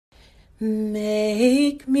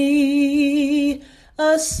Make me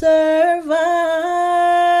a servant,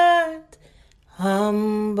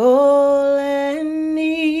 humble and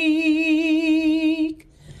meek.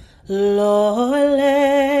 Lord,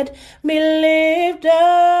 let me lift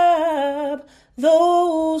up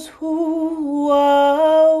those who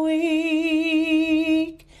are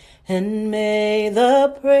weak, and may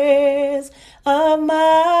the prayers of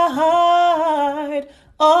my heart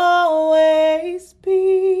always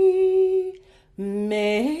be,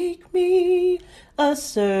 make me a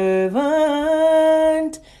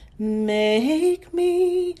servant, make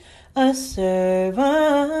me a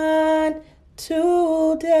servant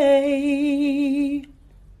today.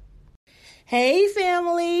 Hey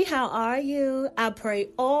family, how are you? I pray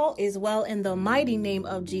all is well in the mighty name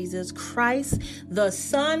of Jesus Christ, the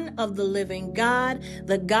Son of the living God,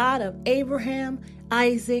 the God of Abraham,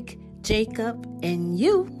 Isaac, Jacob, and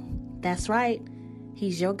you. That's right.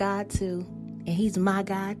 He's your God too. And he's my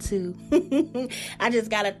God too. I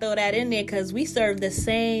just got to throw that in there because we serve the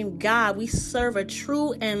same God. We serve a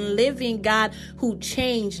true and living God who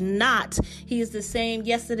changed not. He is the same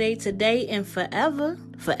yesterday, today, and forever.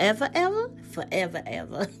 Forever, ever. Forever,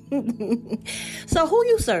 ever. So who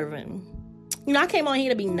you serving? You know, I came on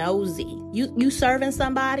here to be nosy. You serving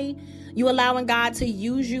somebody? You allowing God to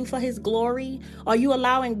use you for his glory? Are you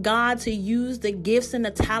allowing God to use the gifts and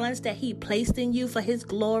the talents that he placed in you for his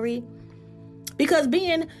glory? Because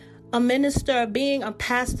being a minister, being a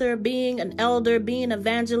pastor, being an elder, being an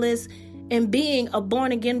evangelist, and being a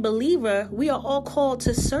born-again believer, we are all called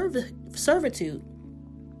to servitude.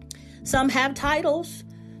 Some have titles.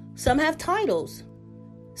 Some have titles.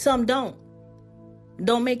 Some don't.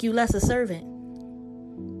 Don't make you less a servant.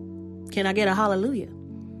 Can I get a hallelujah?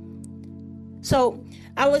 So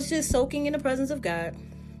I was just soaking in the presence of God.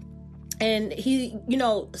 And he,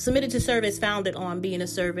 submitted to service, founded on being a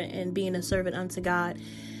servant and being a servant unto God.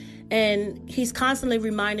 And he's constantly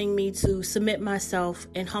reminding me to submit myself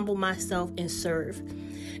and humble myself and serve.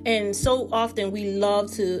 And so often we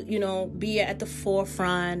love to, be at the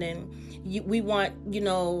forefront and we want,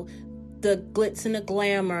 the glitz and the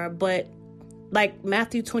glamour. But like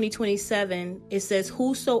Matthew 20:27, it says,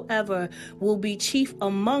 whosoever will be chief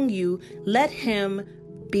among you, let him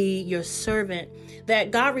be your servant.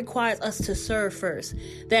 That God requires us to serve first.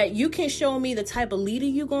 That you can show me the type of leader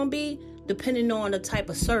you're going to be depending on the type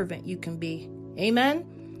of servant you can be. Amen.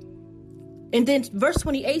 And then verse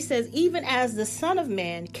 28 says, even as the Son of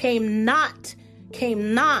Man came not. I'm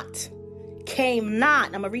going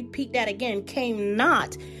to repeat that again. Came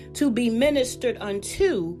not to be ministered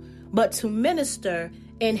unto, but to minister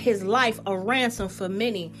in his life a ransom for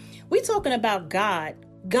many. We're talking about God.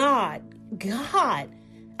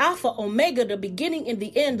 Alpha, Omega, the beginning and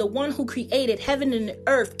the end, the one who created heaven and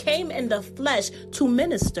earth, came in the flesh to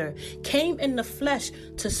minister, came in the flesh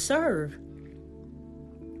to serve.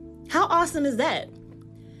 How awesome is that?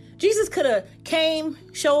 Jesus could have came,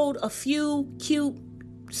 showed a few cute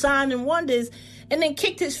signs and wonders, and then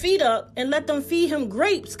kicked his feet up and let them feed him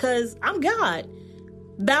grapes because I'm God.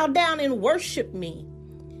 Bow down and worship me.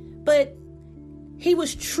 But he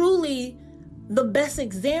was truly the best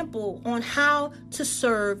example on how to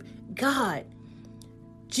serve God.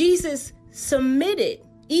 Jesus submitted,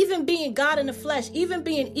 even being God in the flesh, even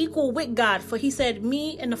being equal with God, for he said,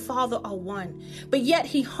 me and the Father are one. But yet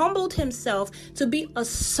he humbled himself to be a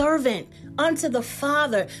servant unto the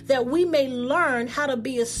Father, that we may learn how to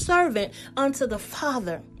be a servant unto the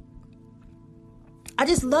Father. I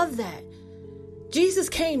just love that. Jesus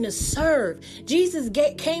came to serve. Jesus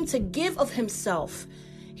came to give of himself.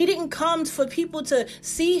 He didn't come for people to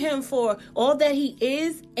see him for all that he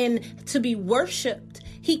is and to be worshiped.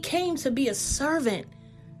 He came to be a servant.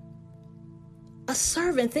 A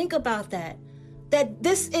servant, think about that. That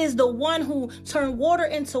this is the one who turned water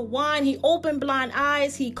into wine. He opened blind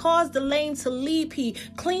eyes. He caused the lame to leap. He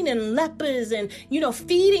cleaning lepers and,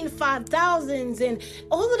 feeding 5,000s and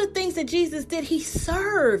all of the things that Jesus did. He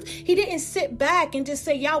served. He didn't sit back and just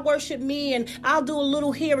say, y'all worship me and I'll do a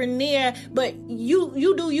little here and there. But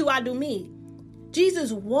you do you, I do me.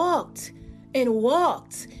 Jesus walked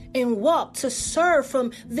to serve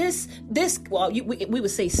from this we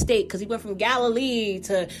would say state, because he went from Galilee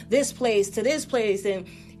to this place, and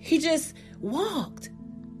he just walked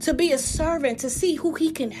to be a servant, to see who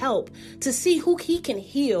he can help, to see who he can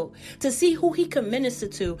heal, to see who he can minister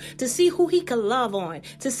to see who he can love on,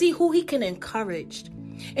 to see who he can encourage.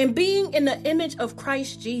 And being in the image of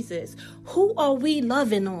Christ Jesus, who are we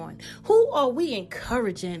loving on? Who are we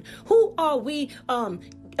encouraging? Who are we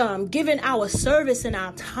giving our service and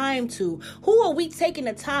our time to? Who are we taking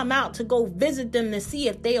the time out to go visit them to see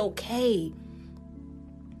if they're okay?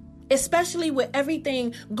 especially with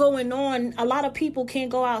everything going on. A lot of people can't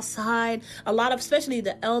go outside. Especially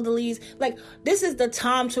the elderlies. Like, this is the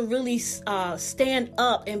time to really stand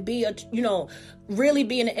up and be really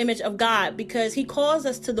be in the image of God, because he calls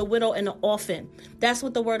us to the widow and the orphan. That's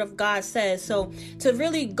what the word of God says. So to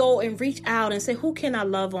really go and reach out and say, who can I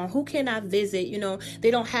love on? Who can I visit?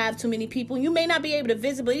 They don't have too many people. You may not be able to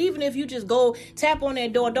visit, but even if you just go tap on their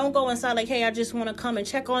door, don't go inside like, hey, I just want to come and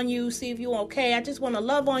check on you, see if you're okay. I just want to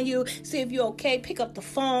love on you, see if you're okay. Pick up the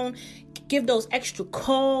phone, give those extra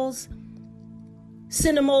calls.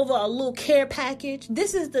 Send them over a little care package.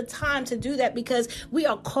 This is the time to do that, because we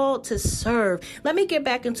are called to serve. Let me get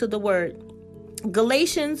back into the word.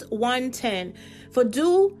 Galatians 1:10. For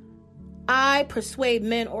do I persuade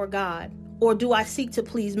men or God? Or do I seek to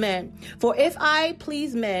please men? For if I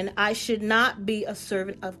please men, I should not be a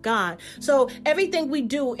servant of God. So everything we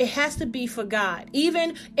do, it has to be for God.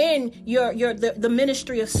 Even in the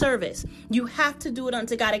ministry of service, you have to do it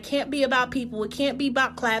unto God. It can't be about people. It can't be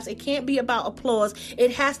about claps. It can't be about applause.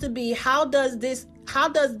 It has to be, how does this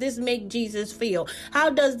make Jesus feel? How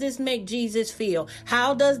does this make Jesus feel?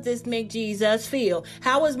 How does this make Jesus feel?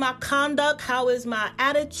 How is my conduct? How is my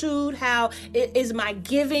attitude? How is my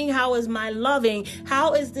giving? How is my loving?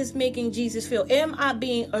 How is this making Jesus feel? Am I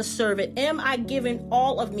being a servant? Am I giving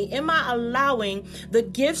all of me? Am I allowing the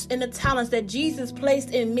gifts and the talents that Jesus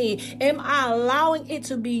placed in me? Am I allowing it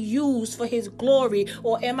to be used for his glory?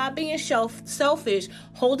 Or am I being selfish,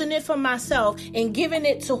 holding it for myself and giving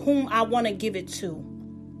it to whom I want to give it to?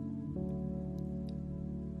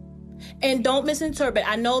 And don't misinterpret.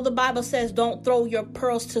 I know the Bible says don't throw your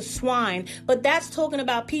pearls to swine, but that's talking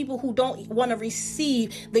about people who don't want to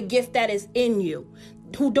receive the gift that is in you,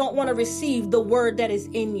 who don't want to receive the word that is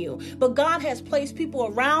in you. But God has placed people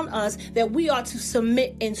around us that we are to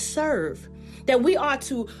submit and serve. That we are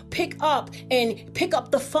to pick up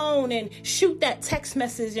the phone and shoot that text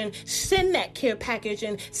message and send that care package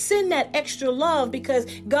and send that extra love, because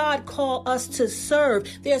God called us to serve.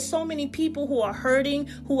 There are so many people who are hurting,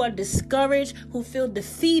 who are discouraged, who feel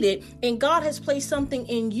defeated, and God has placed something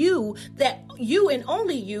in you that you and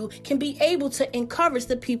only you can be able to encourage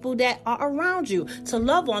the people that are around you, to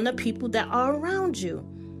love on the people that are around you.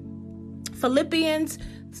 Philippians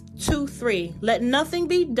 2:3. Let nothing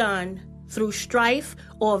be done through strife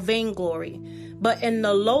or vainglory, but in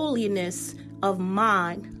the lowliness of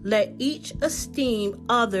mind, let each esteem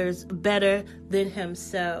others better than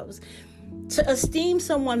themselves. To esteem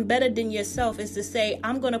someone better than yourself is to say,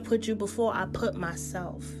 I'm going to put you before I put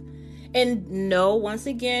myself. And no, once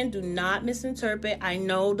again, do not misinterpret. I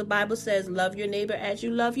know the Bible says, love your neighbor as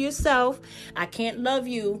you love yourself. I can't love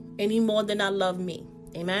you any more than I love me.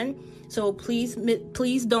 Amen. So please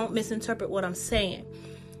don't misinterpret what I'm saying.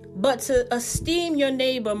 But to esteem your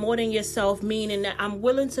neighbor more than yourself, meaning that I'm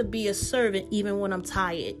willing to be a servant even when I'm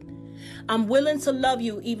tired. I'm willing to love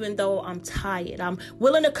you even though I'm tired. I'm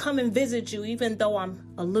willing to come and visit you even though I'm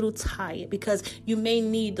a little tired, because you may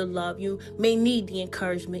need the love. You may need the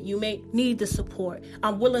encouragement. You may need the support.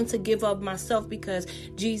 I'm willing to give up myself because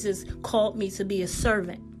Jesus called me to be a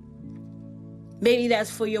servant. Maybe that's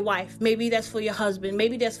for your wife. Maybe that's for your husband.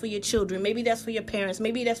 Maybe that's for your children. Maybe that's for your parents.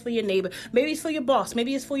 Maybe that's for your neighbor. Maybe it's for your boss.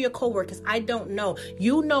 Maybe it's for your coworkers. I don't know.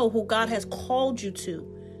 You know who God has called you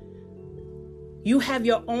to. You have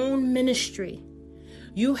your own ministry.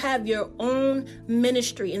 You have your own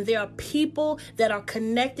ministry. And there are people that are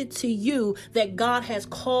connected to you that God has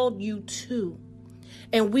called you to.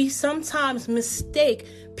 And we sometimes mistake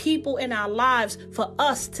people in our lives for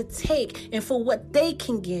us to take and for what they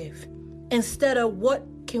can give, instead of what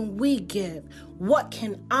can we give? What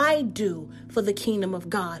can I do for the kingdom of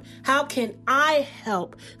God? How can I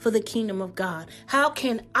help for the kingdom of God? How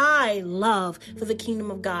can I love for the kingdom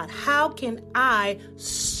of God? How can I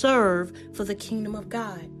serve for the kingdom of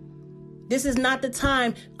God? This is not the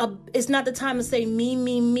time. It's not the time to say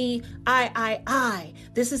me, I.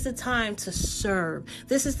 This is the time to serve.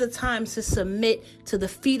 This is the time to submit to the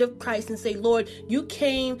feet of Christ and say, Lord, you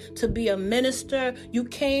came to be a minister. You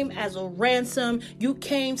came as a ransom. You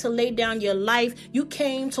came to lay down your life. You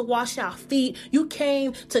came to wash our feet. You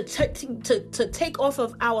came to take off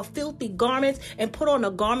of our filthy garments and put on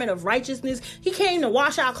a garment of righteousness. He came to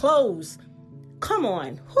wash our clothes. Come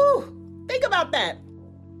on. Whew. Think about that.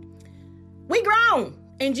 We grown,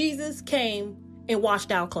 and Jesus came and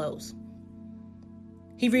washed our clothes.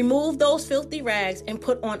 He removed those filthy rags and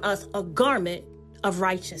put on us a garment of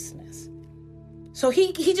righteousness. So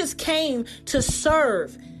he just came to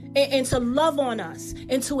serve and to love on us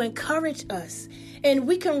and to encourage us. And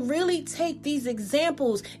we can really take these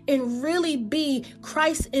examples and really be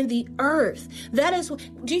Christ in the earth. That is what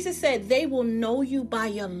Jesus said, they will know you by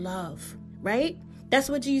your love, right? That's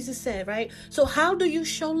what Jesus said, right? So how do you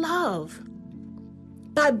show love?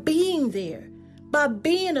 By being there, by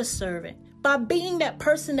being a servant, by being that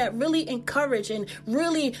person that really encourages and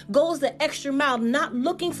really goes the extra mile, not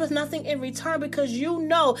looking for nothing in return, because you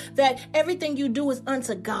know that everything you do is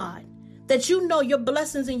unto God, that you know your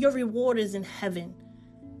blessings and your reward is in heaven,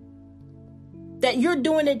 that you're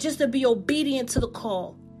doing it just to be obedient to the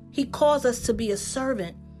call. He calls us to be a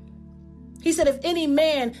servant. He said, if any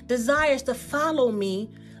man desires to follow me,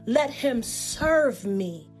 let him serve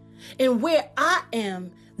me. And where I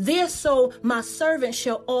am, there so my servant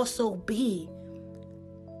shall also be.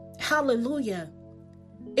 Hallelujah.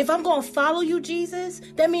 If I'm going to follow you, Jesus,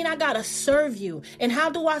 that means I got to serve you. And how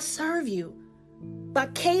do I serve you? By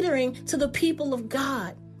catering to the people of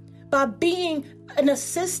God, by being an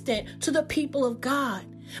assistant to the people of God,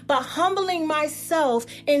 by humbling myself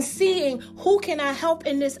and seeing who can I help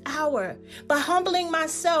in this hour, by humbling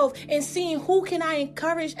myself and seeing who can I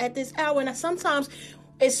encourage at this hour. And sometimes,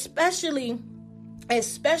 especially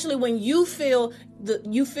when you feel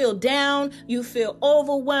down, you feel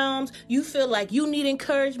overwhelmed, you feel like you need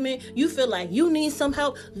encouragement, you feel like you need some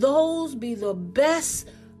help, those be the best.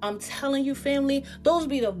 I'm telling you, family, those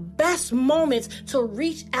be the best moments to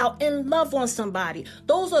reach out and love on somebody.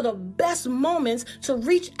 Those are the best moments to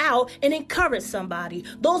reach out and encourage somebody.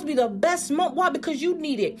 Those be the best moments. Why? Because you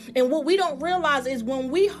need it. And what we don't realize is when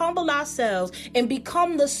we humble ourselves and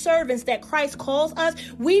become the servants that Christ calls us,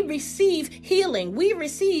 we receive healing. We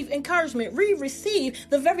receive encouragement. We receive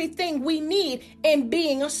the very thing we need in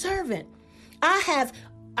being a servant.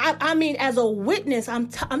 I mean, as a witness, I'm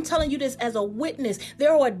telling you this as a witness.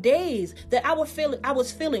 There were days that I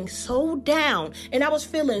was feeling so down and I was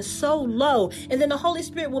feeling so low. And then the Holy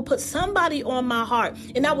Spirit would put somebody on my heart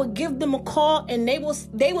and I would give them a call and they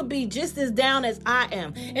would be just as down as I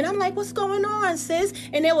am. And I'm like, what's going on, sis?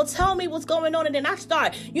 And they will tell me what's going on. And then I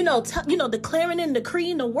start, declaring and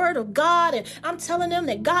decreeing the word of God. And I'm telling them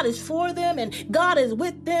that God is for them and God is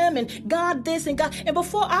with them and God this and God. And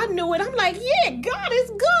before I knew it, I'm like, yeah, God is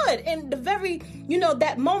good. And the very,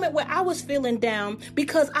 that moment where I was feeling down,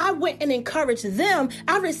 because I went and encouraged them,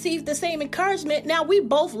 I received the same encouragement. Now we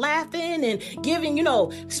both laughing and giving,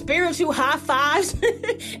 spiritual high fives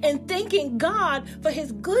and thanking God for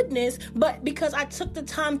his goodness. But because I took the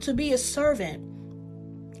time to be a servant,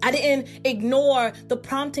 I didn't ignore the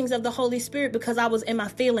promptings of the Holy Spirit because I was in my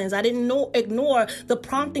feelings. I didn't ignore the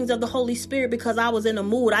promptings of the Holy Spirit because I was in a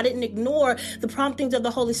mood. I didn't ignore the promptings of the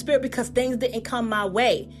Holy Spirit because things didn't come my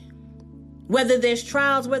way. Whether there's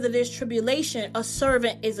trials, whether there's tribulation, a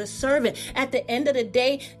servant is a servant. At the end of the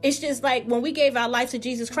day, it's just like when we gave our life to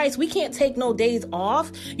Jesus Christ, we can't take no days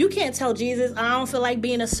off. You can't tell Jesus, I don't feel like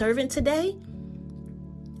being a servant today.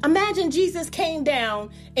 Imagine Jesus came down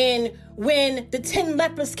and when the 10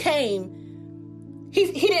 lepers came,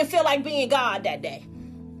 he didn't feel like being God that day.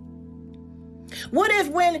 What if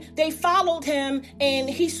when they followed him and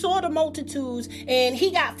he saw the multitudes and he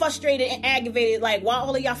got frustrated and aggravated, like, why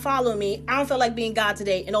all of y'all follow me? I don't feel like being God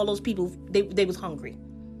today. And all those people, they was hungry.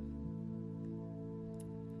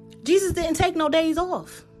 Jesus didn't take no days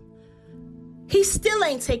off. He still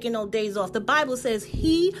ain't taking no days off. The Bible says,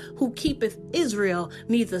 he who keepeth Israel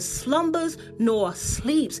neither slumbers nor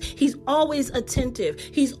sleeps. He's always attentive.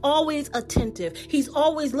 He's always attentive. He's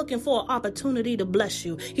always looking for an opportunity to bless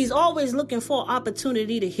you. He's always looking for an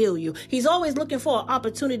opportunity to heal you. He's always looking for an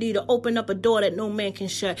opportunity to open up a door that no man can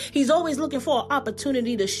shut. He's always looking for an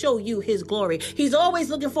opportunity to show you his glory. He's always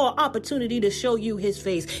looking for an opportunity to show you his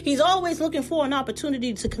face. He's always looking for an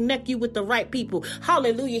opportunity to connect you with the right people.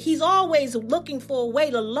 Hallelujah. He's always looking for a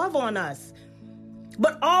way to love on us.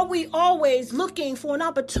 But are we always looking for an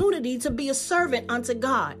opportunity to be a servant unto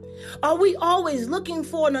God? Are we always looking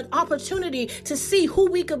for an opportunity to see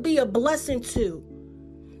who we could be a blessing to?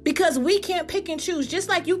 Because we can't pick and choose. Just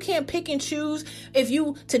like you can't pick and choose if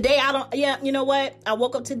you know what? I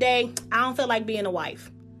woke up today, I don't feel like being a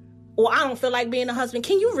wife. Or I don't feel like being a husband.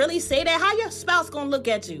 Can you really say that? How your spouse gonna look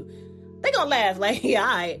at you? They gonna laugh like, yeah,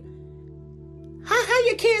 all right. How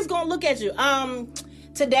your kids gonna look at you?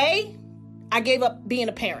 Today, I gave up being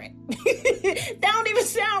a parent. That don't even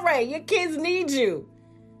sound right. Your kids need you.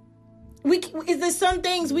 There's some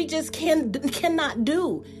things we just cannot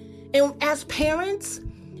do. And as parents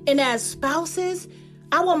and as spouses,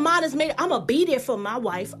 our mind is made, I'm going to be there for my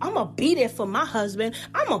wife. I'm going to be there for my husband.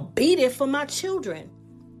 I'm going to be there for my children.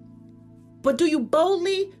 But do you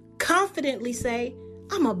boldly, confidently say,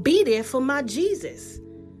 I'm going to be there for my Jesus?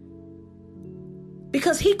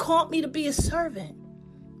 because he called me to be a servant.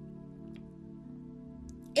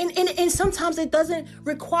 And sometimes it doesn't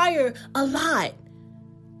require a lot.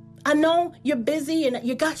 I know you're busy and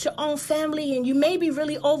you got your own family and you may be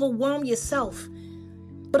really overwhelmed yourself.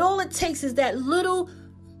 But all it takes is that little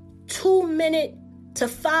 2-minute to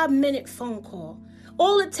 5-minute phone call.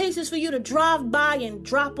 All it takes is for you to drive by and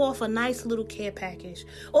drop off a nice little care package.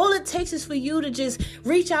 All it takes is for you to just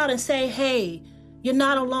reach out and say, hey, you're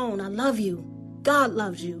not alone. I love you. God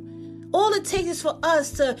loves you. All it takes is for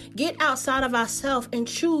us to get outside of ourselves and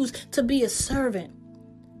choose to be a servant.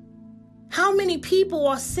 How many people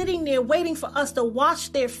are sitting there waiting for us to wash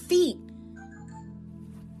their feet?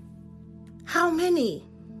 How many?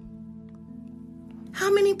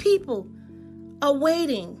 How many people are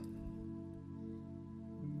waiting?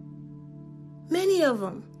 Many of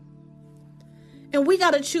them. And we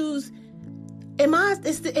got to choose, am I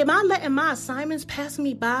letting my assignments pass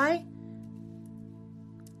me by?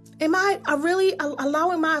 Am I really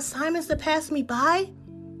allowing my assignments to pass me by?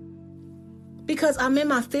 Because I'm in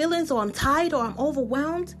my feelings, or I'm tired, or I'm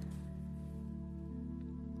overwhelmed?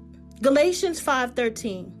 Galatians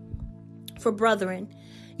 5:13. For brethren,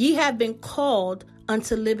 ye have been called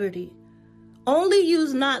unto liberty. Only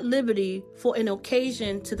use not liberty for an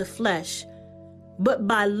occasion to the flesh, but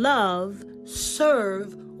by love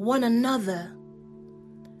serve one another.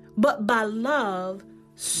 But by love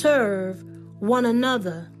serve one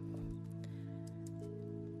another.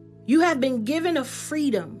 You have been given a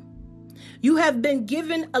freedom. You have been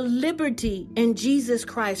given a liberty in Jesus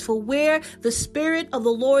Christ. For where the Spirit of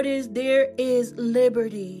the Lord is, there is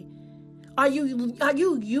liberty. Are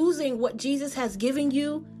you using what Jesus has given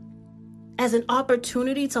you as an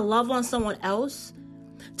opportunity to love on someone else,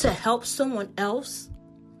 to help someone else?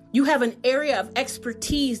 You have an area of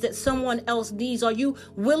expertise that someone else needs. Are you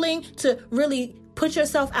willing to really put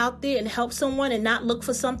yourself out there and help someone and not look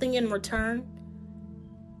for something in return?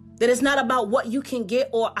 That it's not about what you can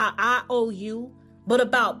get or I owe you, but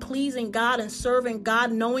about pleasing God and serving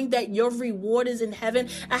God, knowing that your reward is in heaven.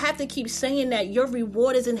 I have to keep saying that your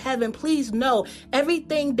reward is in heaven. Please know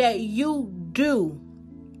everything that you do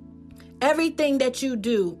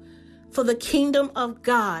for the kingdom of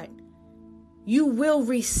God, you will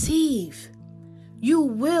receive. You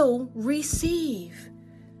will receive.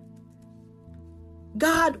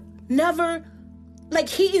 God never,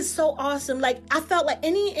 he is so awesome. I felt like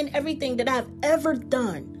any and everything that I've ever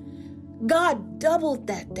done, God doubled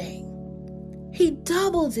that thing. He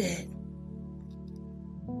doubled it.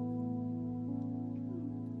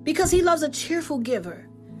 Because he loves a cheerful giver.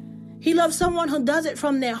 He loves someone who does it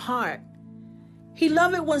from their heart. He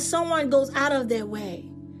loves it when someone goes out of their way.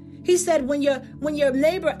 He said, when your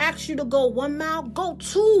neighbor asks you to go 1 mile, go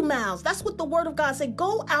 2 miles. That's what the word of God said.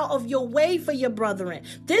 Go out of your way for your brethren.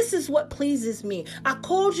 This is what pleases me. I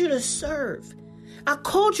called you to serve. I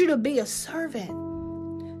called you to be a servant.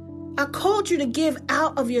 I called you to give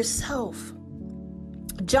out of yourself.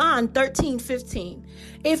 John 13:15.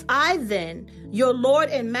 If I then, your Lord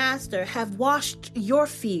and Master, have washed your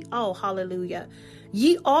feet, oh, hallelujah,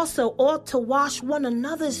 ye also ought to wash one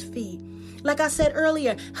another's feet. Like I said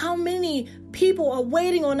earlier, how many people are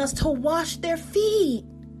waiting on us to wash their feet?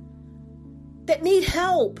 That need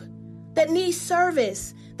help, that need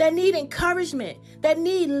service, that need encouragement, that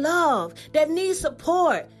need love, that need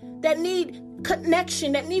support, that need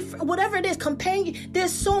connection, that need whatever it is, companion.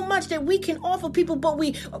 There's so much that we can offer people, but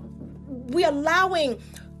we allowing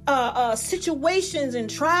situations and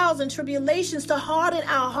trials and tribulations to harden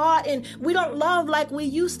our heart, and we don't love like we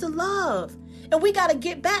used to love. And we got to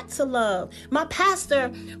get back to love. My pastor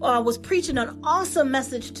was preaching an awesome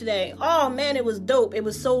message today. Oh, man, it was dope. It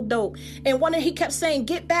was so dope. And he kept saying,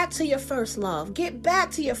 get back to your first love. Get back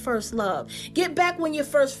to your first love. Get back when you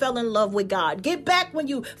first fell in love with God. Get back when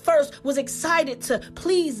you first was excited to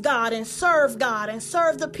please God and serve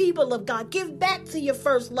the people of God. Give back to your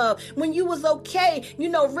first love. When you was okay,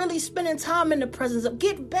 really spending time in the presence of.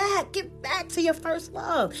 Get back to your first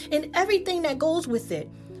love and everything that goes with it.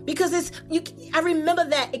 Because I remember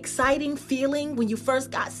that exciting feeling when you first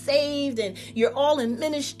got saved and you're all in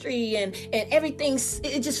ministry and everything,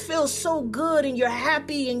 it just feels so good and you're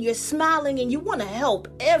happy and you're smiling and you want to help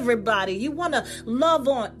everybody. You want to love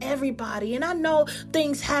on everybody. And I know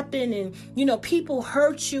things happen and, people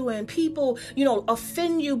hurt you and people,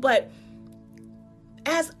 offend you. But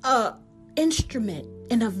as a instrument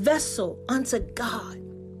and a vessel unto God,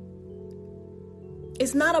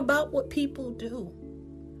 it's not about what people do.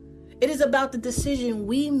 It is about the decision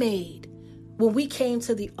we made when we came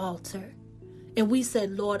to the altar And we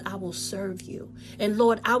said, Lord, I will serve you. And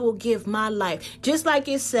Lord, I will give my life. Just like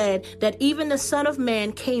it said that even the Son of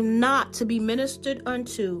Man came not to be ministered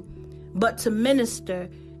unto, but to minister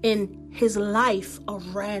in his life a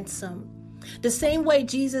ransom. The same way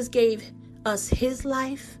Jesus gave us his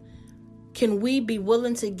life, can we be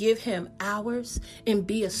willing to give him ours and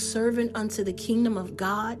be a servant unto the kingdom of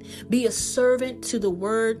God? Be a servant to the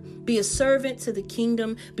word, be a servant to the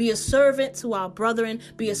kingdom, be a servant to our brethren,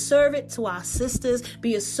 be a servant to our sisters,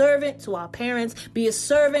 be a servant to our parents, be a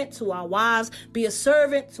servant to our wives, be a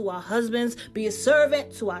servant to our husbands, be a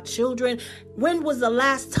servant to our children. When was the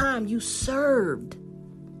last time you served?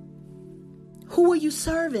 Who are you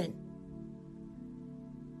serving?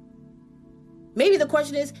 Maybe the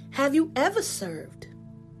question is, have you ever served?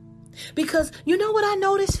 Because you know what I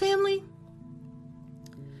noticed, family?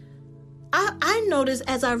 I noticed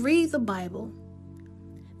as I read the Bible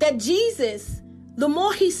that Jesus, the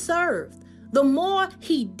more he served, the more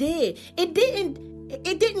he did. It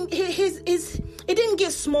didn't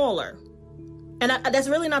get smaller. And that's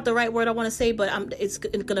really not the right word I want to say, but it's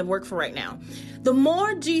going to work for right now. The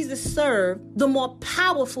more Jesus served, the more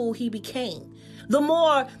powerful he became. The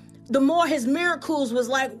more his miracles was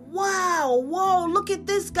like, wow, whoa, look at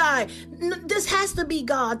this guy. This has to be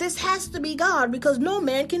God. This has to be God, because no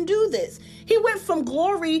man can do this. He went from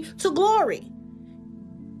glory to glory.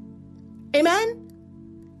 Amen?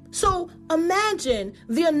 So imagine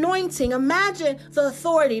the anointing, imagine the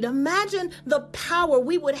authority, imagine the power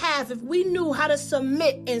we would have if we knew how to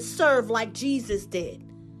submit and serve like Jesus did.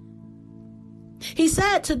 He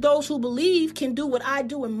said, to those who believe can do what I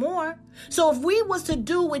do and more. So if we was to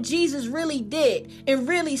do what Jesus really did and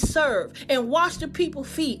really serve and wash the people's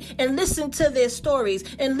feet and listen to their stories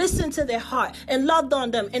and listen to their heart and loved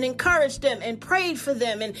on them and encouraged them and prayed for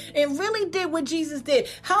them and really did what Jesus did,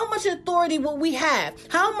 how much authority will we have?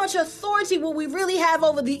 How much authority will we really have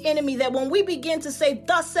over the enemy, that when we begin to say,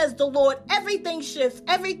 thus says the Lord, everything shifts,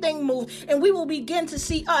 everything moves, and we will begin to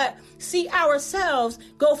see ourselves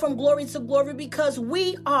go from glory to glory, because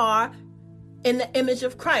we are in the image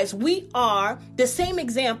of Christ. We are the same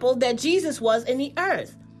example that Jesus was in the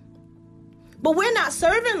earth. But we're not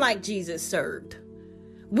serving like Jesus served.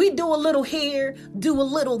 We do a little here, do a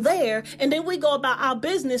little there, and then we go about our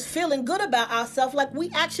business feeling good about ourselves like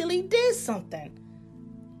we actually did something.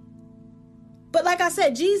 But like I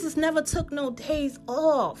said, Jesus never took no days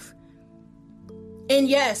off. And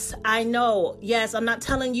yes, I know. Yes, I'm not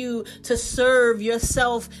telling you to serve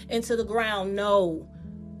yourself into the ground. No.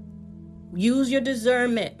 Use your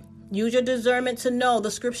discernment. Use your discernment to know. The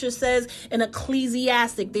scripture says in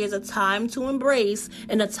Ecclesiastic, there's a time to embrace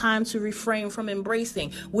and a time to refrain from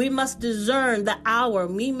embracing. We must discern the hour.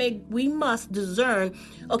 We must discern,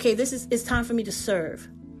 okay, it's time for me to serve.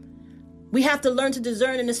 We have to learn to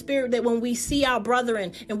discern in the spirit that when we see our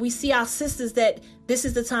brethren and we see our sisters, that this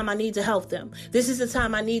is the time I need to help them. This is the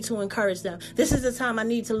time I need to encourage them. This is the time I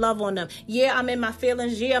need to love on them. Yeah, I'm in my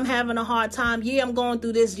feelings. Yeah, I'm having a hard time. Yeah, I'm going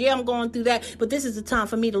through this. Yeah, I'm going through that. But this is the time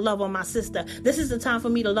for me to love on my sister. This is the time for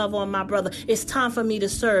me to love on my brother. It's time for me to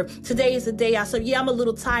serve. Today is the day I serve. Yeah, I'm a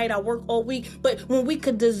little tired. I work all week. But when we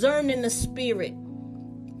could discern in the spirit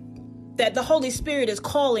that the Holy Spirit is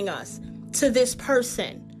calling us to this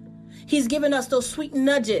person, He's given us those sweet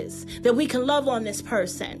nudges that we can love on this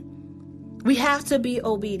person. We have to be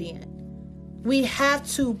obedient. We have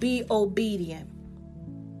to be obedient.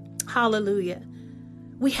 Hallelujah.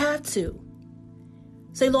 We have to.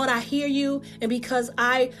 Say, Lord, I hear you. And because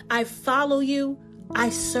I follow you, I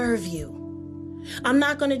serve you. I'm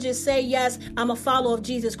not going to just say, yes, I'm a follower of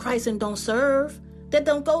Jesus Christ and don't serve. That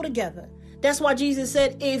don't go together. That's why Jesus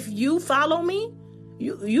said, if you follow me,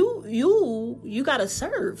 you got to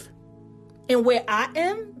serve. And where I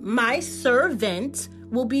am, my servant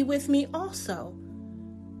will be with me also.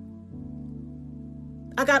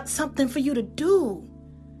 I got something for you to do.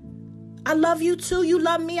 I love you too. You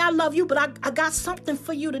love me. I love you. But I got something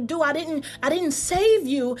for you to do. I didn't save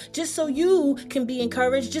you just so you can be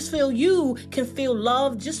encouraged, just so you can feel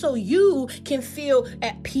loved, just so you can feel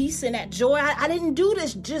at peace and at joy. I didn't do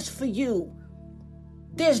this just for you.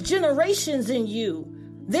 There's generations in you.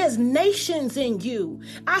 There's nations in you.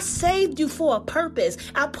 I saved you for a purpose.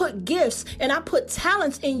 I put gifts and I put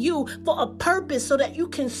talents in you for a purpose, so that you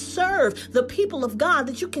can serve the people of God,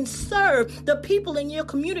 that you can serve the people in your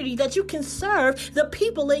community, that you can serve the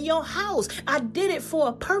people in your house. I did it for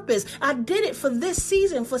a purpose. I did it for this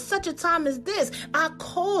season, for such a time as this. I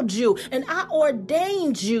called you and I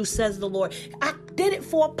ordained you, says the Lord. I did it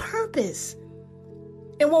for a purpose.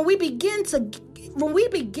 And when we begin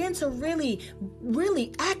to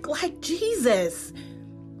really act like Jesus,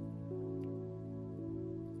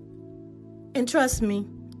 And trust me,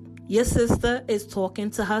 your sister is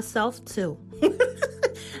talking to herself too.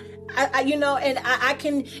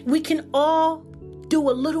 We can all do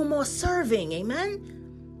a little more serving.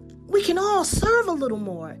 Amen. We can all serve a little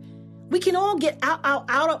more. We can all get out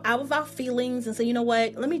of our feelings and say, you know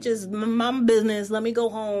what? Let me just mind my business. Let me go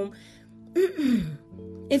home.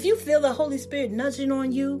 If you feel the Holy Spirit nudging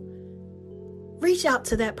on you, reach out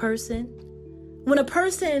to that person. When a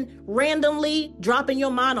person randomly drop in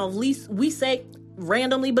your mind, or at least we say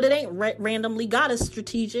randomly, but it ain't randomly. God is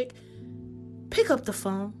strategic. Pick up the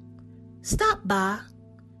phone. Stop by.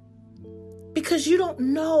 Because you don't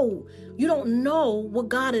know what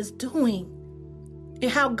God is doing and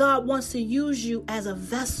how God wants to use you as a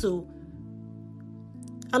vessel.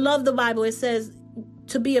 I love the Bible. It says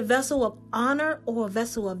to be a vessel of honor or a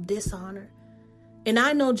vessel of dishonor. And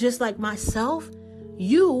I know, just like myself,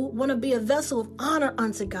 you want to be a vessel of honor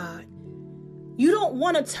unto God. You don't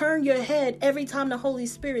want to turn your head every time the Holy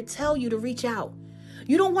Spirit tell you to reach out.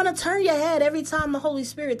 You don't want to turn your head every time the Holy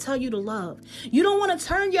Spirit tell you to love. You don't want to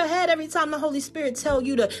turn your head every time the Holy Spirit tell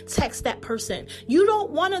you to text that person. You don't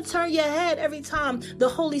want to turn your head every time the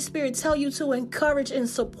Holy Spirit tell you to encourage and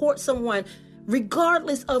support someone,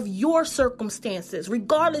 regardless of your circumstances,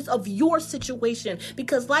 regardless of your situation.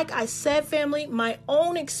 Because like I said, family, my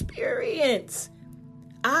own experience,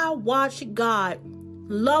 I watch God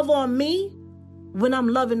love on me when I'm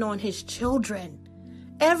loving on his children.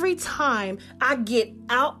 Every time I get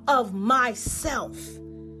out of myself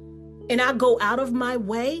and I go out of my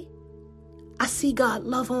way, I see God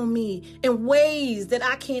love on me in ways that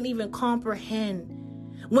I can't even comprehend.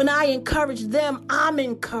 When I encourage them, I'm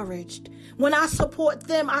encouraged. When I support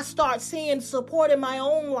them, I start seeing support in my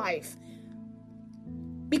own life.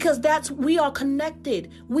 Because we are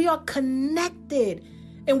connected. We are connected.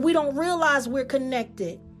 And we don't realize we're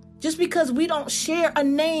connected. Just because we don't share a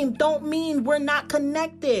name don't mean we're not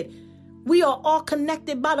connected. We are all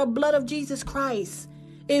connected by the blood of Jesus Christ.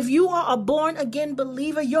 If you are a born again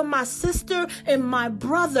believer, you're my sister and my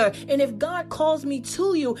brother. And if God calls me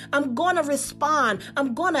to you, I'm going to respond.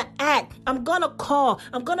 I'm going to act. I'm going to call.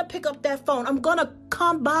 I'm going to pick up that phone. I'm going to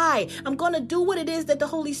come by. I'm going to do what it is that the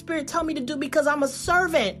Holy Spirit tell me to do, because I'm a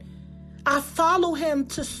servant. I follow him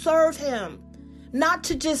to serve him. Not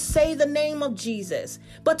to just say the name of Jesus,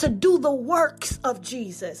 but to do the works of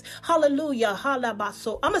Jesus. Hallelujah.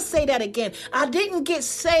 Halabaso. I'm going to say that again. I didn't get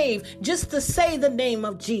saved just to say the name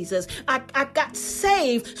of Jesus. I got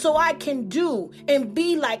saved so I can do and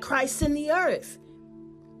be like Christ in the earth.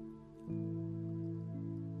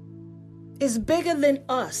 It's bigger than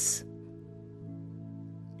us.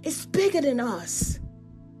 It's bigger than us.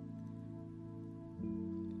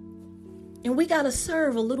 And we got to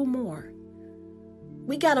serve a little more.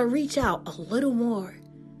 We got to reach out a little more.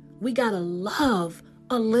 We got to love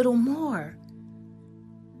a little more.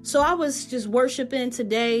 So I was just worshiping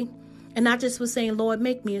today, and I just was saying, Lord,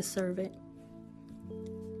 make me a servant.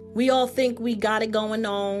 We all think we got it going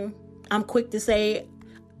on. I'm quick to say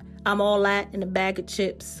I'm all that in a bag of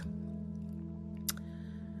chips.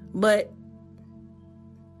 But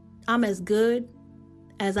I'm as good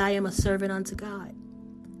as I am a servant unto God.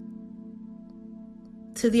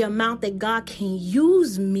 To the amount that God can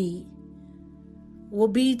use me will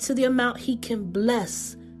be to the amount he can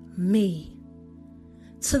bless me.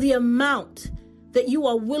 To the amount that you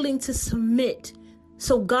are willing to submit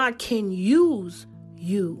so God can use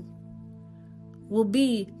you will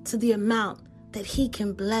be to the amount that he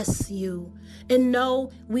can bless you. And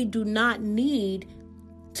no, we do not need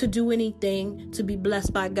to do anything to be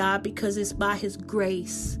blessed by God, because it's by his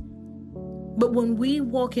grace. But when we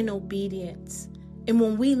walk in obedience, and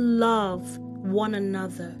when we love one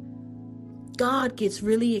another, God gets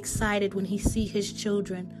really excited when he sees his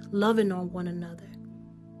children loving on one another.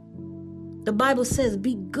 The Bible says,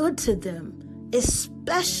 be good to them,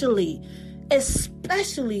 especially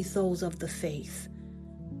those of the faith.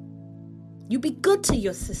 You be good to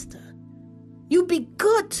your sister. You be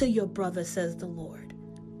good to your brother, says the Lord.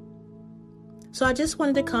 So I just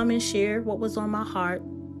wanted to come and share what was on my heart.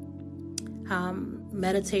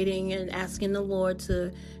 Meditating and asking the Lord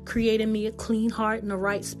to create in me a clean heart and a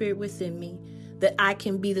right spirit within me, that I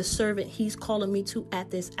can be the servant he's calling me to at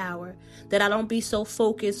this hour, that I don't be so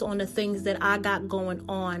focused on the things that I got going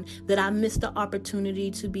on, that I miss the opportunity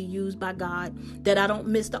to be used by God, that I don't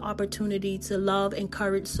miss the opportunity to love,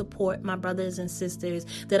 encourage, support my brothers and sisters,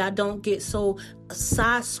 that I don't get so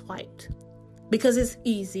sideswiped, because it's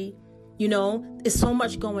easy. You know, it's so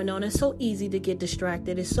much going on. It's so easy to get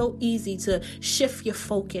distracted. It's so easy to shift your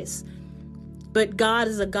focus. But God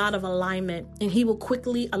is a God of alignment, and he will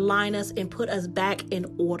quickly align us and put us back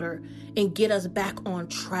in order and get us back on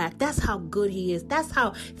track. That's how good he is. That's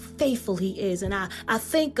how faithful he is. And I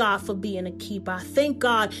thank God for being a keeper. I thank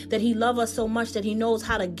God that he loves us so much that he knows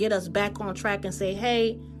how to get us back on track and say,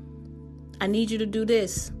 hey, I need you to do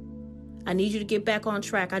this. I need you to get back on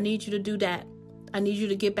track. I need you to do that. I need you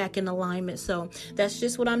to get back in alignment. So that's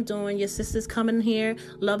just what I'm doing. Your sister's coming here,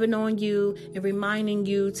 loving on you and reminding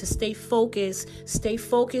you to stay focused. Stay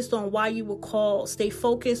focused on why you were called. Stay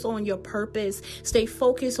focused on your purpose. Stay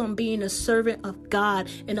focused on being a servant of God,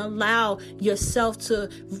 and allow yourself to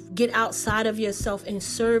get outside of yourself and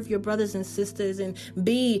serve your brothers and sisters and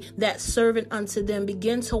be that servant unto them.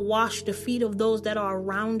 Begin to wash the feet of those that are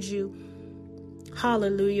around you.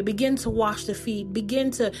 Hallelujah. Begin to wash the feet.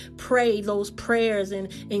 Begin to pray those prayers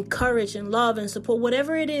and encourage and love and support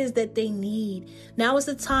whatever it is that they need. Now is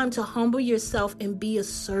the time to humble yourself and be a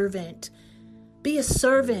servant. Be a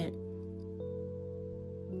servant.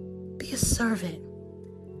 Be a servant.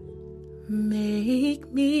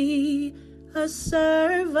 Make me a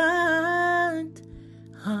servant,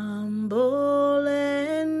 humble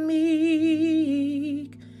and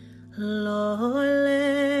meek. Lord,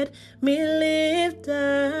 let me lift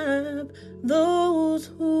up those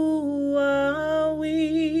who are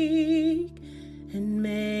weak, and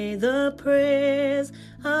may the prayers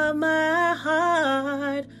of my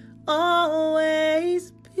heart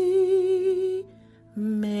always be,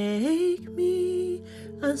 make me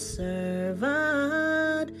a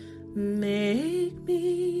servant, make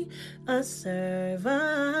me a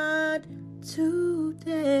servant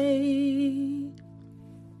today.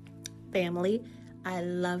 Family, I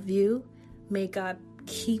love you. May God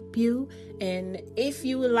keep you. And if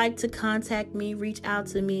you would like to contact me, reach out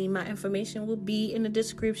to me. My information will be in the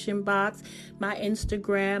description box. My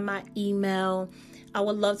Instagram, my email. I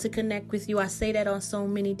would love to connect with you. I say that on so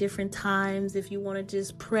many different times. If you want to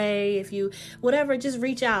just pray, if you, whatever, just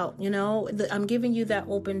reach out. I'm giving you that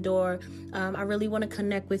open door. I really want to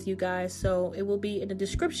connect with you guys. So it will be in the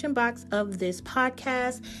description box of this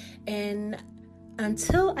podcast. And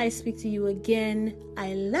until I speak to you again,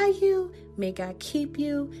 I love you. May God keep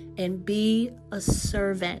you and be a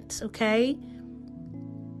servant, okay?